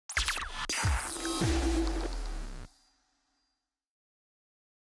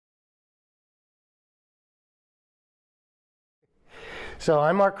So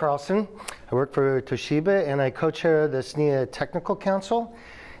I'm Mark Carlson. I work for Toshiba and I co-chair the SNIA Technical Council,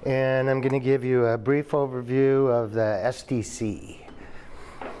 and I'm going to give you a brief overview of the SDC.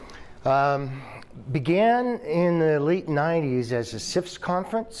 Began in the late 90s as a CIFS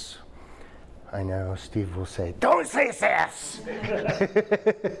conference. I know Steve will say, don't say CIFS!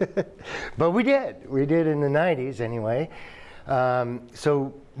 But we did. We did in the 90s anyway.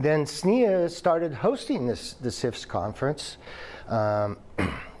 So then SNIA started hosting the CIFS conference,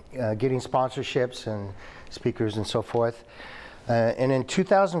 getting sponsorships and speakers and so forth. And in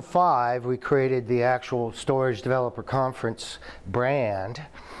 2005, we created the actual Storage Developer Conference brand.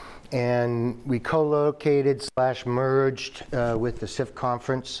 And we co-located / merged with the CIF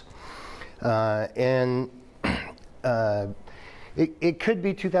conference. It could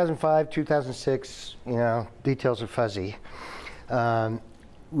be 2005, 2006, you know, details are fuzzy.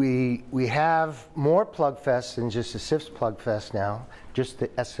 We have more Plugfests than just the CIFS Plugfest now, just the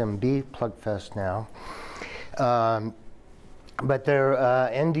SMB Plugfest now. But they're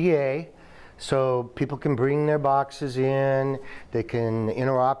NDA, so people can bring their boxes in, they can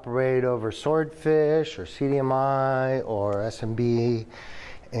interoperate over Swordfish or CDMI or SMB,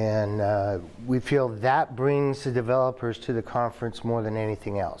 and we feel that brings the developers to the conference more than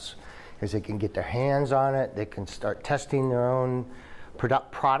anything else, because they can get their hands on it, they can start testing their own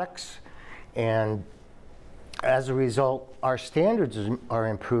products, and as a result, our standards are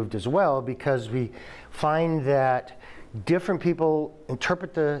improved as well, because we find that different people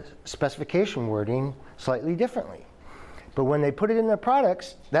interpret the specification wording slightly differently. But when they put it in their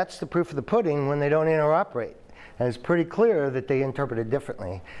products, that's the proof of the pudding when they don't interoperate. And it's pretty clear that they interpret it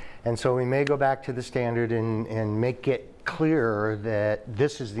differently. And so we may go back to the standard and make it clearer that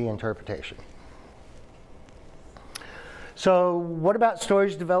this is the interpretation. So what about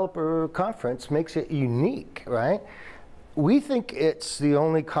Storage Developer Conference makes it unique, right? We think it's the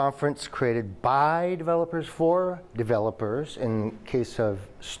only conference created by developers for developers in case of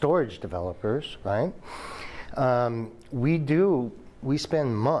storage developers, right? We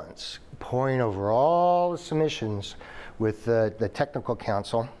spend months poring over all the submissions with the technical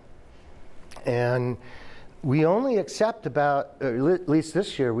council, and we only accept about, or at least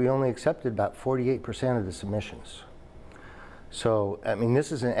this year, we only accepted about 48% of the submissions. So, I mean,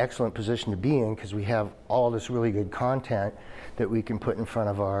 this is an excellent position to be in because we have all this really good content that we can put in front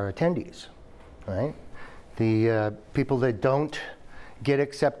of our attendees, right? The people that don't get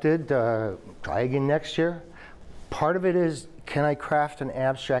accepted, try again next year. Part of it is, can I craft an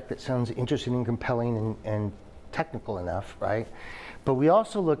abstract that sounds interesting and compelling and technical enough, right? But we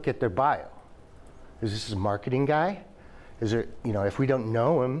also look at their bio. Is this a marketing guy? Is there, you know, if we don't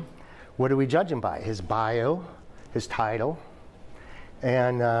know him, what do we judge him by? His bio, his title.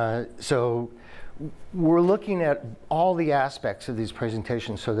 And so we're looking at all the aspects of these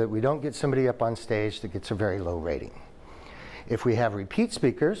presentations so that we don't get somebody up on stage that gets a very low rating. If we have repeat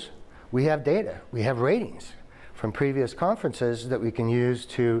speakers, we have data, we have ratings from previous conferences that we can use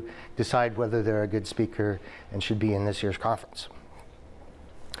to decide whether they're a good speaker and should be in this year's conference.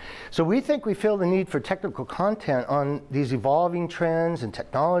 So we think we feel the need for technical content on these evolving trends and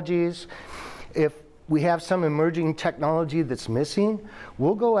technologies. If we have some emerging technology that's missing,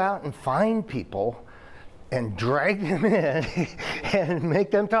 we'll go out and find people and drag them in and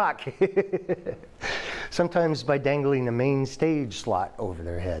make them talk. Sometimes by dangling a main stage slot over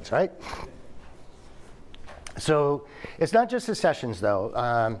their heads, right? So it's not just the sessions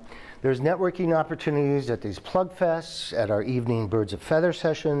though. There's networking opportunities at these Plugfests, at our evening Birds of Feather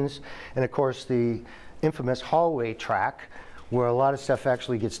sessions, and of course the infamous hallway track where a lot of stuff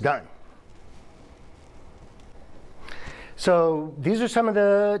actually gets done. So these are some of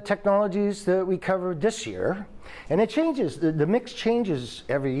the technologies that we covered this year, and it changes. The mix changes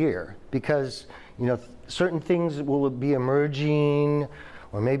every year because, you know, certain things will be emerging,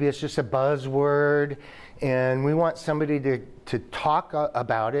 or maybe it's just a buzzword, and we want somebody to talk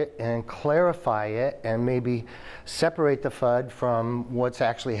about it and clarify it and maybe separate the FUD from what's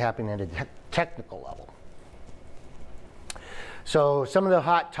actually happening at a technical level. So some of the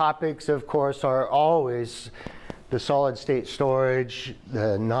hot topics, of course, are always the solid state storage,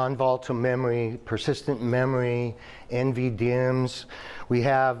 the non-volatile memory, persistent memory, NVDIMMs. We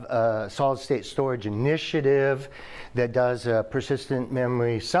have a solid state storage initiative that does a persistent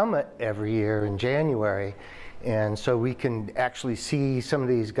memory summit every year in January. And so we can actually see some of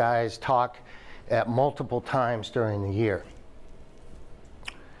these guys talk at multiple times during the year.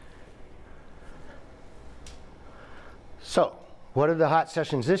 So what are the hot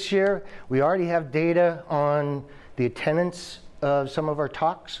sessions this year? We already have data on the attendance of some of our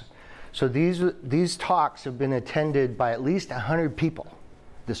talks. So these talks have been attended by at least 100 people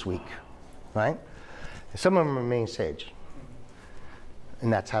this week, right? Some of them are main stage,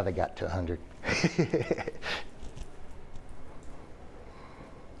 and that's how they got to 100.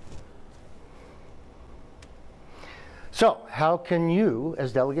 So how can you,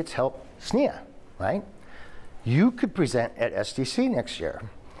 as delegates, help SNIA, right? You could present at SDC next year.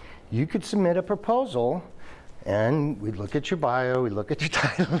 You could submit a proposal, and we'd look at your bio, we'd look at your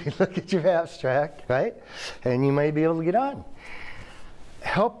title, we'd look at your abstract, right? And you may be able to get on.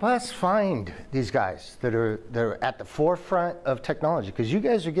 Help us find these guys that are at the forefront of technology, because you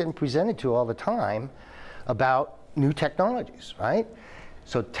guys are getting presented to all the time about new technologies, right?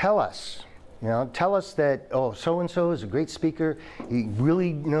 So tell us. You know, tell us that, oh, so-and-so is a great speaker, he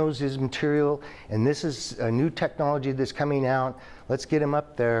really knows his material, and this is a new technology that's coming out. Let's get him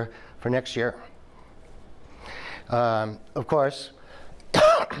up there for next year. Of course,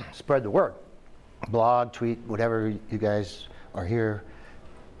 spread the word. Blog, tweet, whatever you guys are here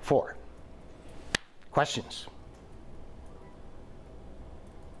for. Questions?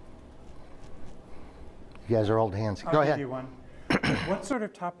 You guys are old hands. Go ahead. I'll give you one. What sort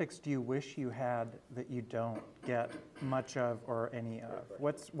of topics do you wish you had that you don't get much of or any of?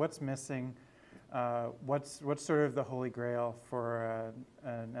 What's missing? What's sort of the holy grail for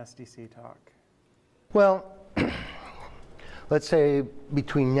an SDC talk? Well, let's say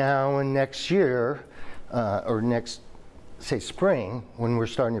between now and next year, or next, say, spring, when we're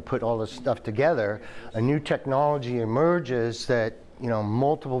starting to put all this stuff together, a new technology emerges that, you know,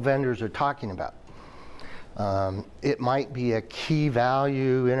 multiple vendors are talking about. It might be a key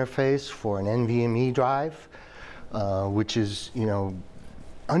value interface for an NVMe drive, which is, you know,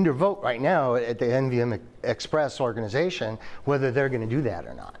 under vote right now at the NVM Express organization, whether they're going to do that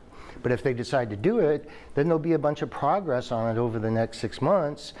or not. But if they decide to do it, then there'll be a bunch of progress on it over the next 6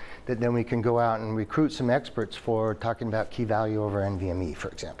 months that then we can go out and recruit some experts for talking about key value over NVMe, for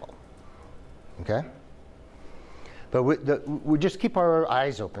example. Okay? But we just keep our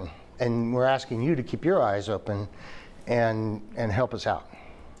eyes open. And we're asking you to keep your eyes open and help us out.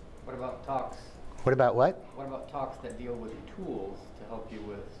 What about talks? What about what? What about talks that deal with tools to help you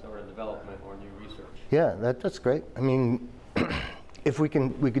with sort of development or new research? Yeah, that's great. I mean, if we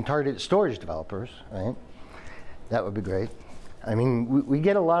can target storage developers, right? That would be great. I mean, we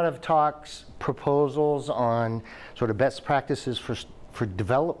get a lot of talks, proposals on sort of best practices for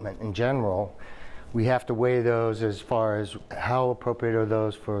development in general. We have to weigh those as far as how appropriate are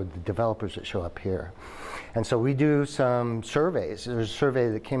those for the developers that show up here. And so we do some surveys. There's a survey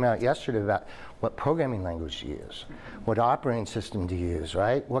that came out yesterday about what programming language do you use? What operating system do you use,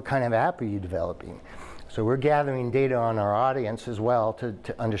 right? What kind of app are you developing? So we're gathering data on our audience as well to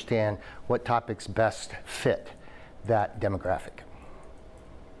understand what topics best fit that demographic.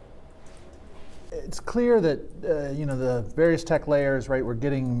 It's clear that you know, the various tech layers, right? We're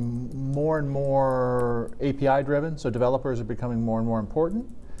getting more and more API driven, so developers are becoming more and more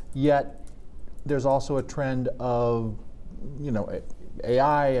important. Yet there's also a trend of, you know,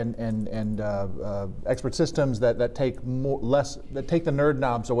 AI and expert systems that take that take the nerd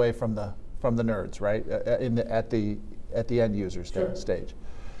knobs away from the nerds, right? At the end user stage.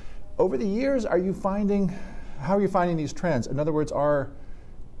 Over the years, how are you finding these trends? In other words,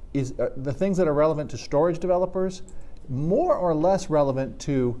 is the things that are relevant to storage developers more or less relevant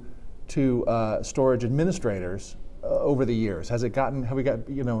to storage administrators over the years? Have we got,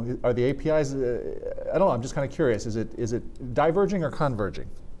 you know, are the APIs, I don't know, I'm just kind of curious, is it diverging or converging?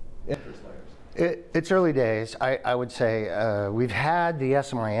 It's early days, I would say. We've had the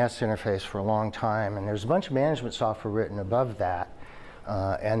SNIA interface for a long time, and there's a bunch of management software written above that.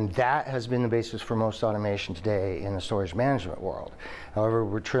 And that has been the basis for most automation today in the storage management world. However,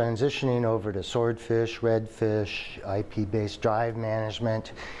 we're transitioning over to Swordfish, Redfish, IP-based drive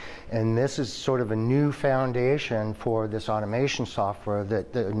management, and this is sort of a new foundation for this automation software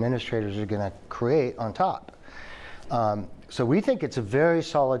that the administrators are going to create on top. So we think it's a very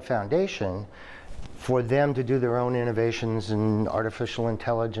solid foundation for them to do their own innovations in artificial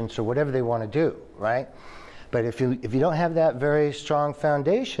intelligence or whatever they want to do, right? But if you don't have that very strong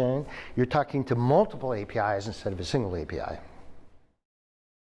foundation, you're talking to multiple APIs instead of a single API.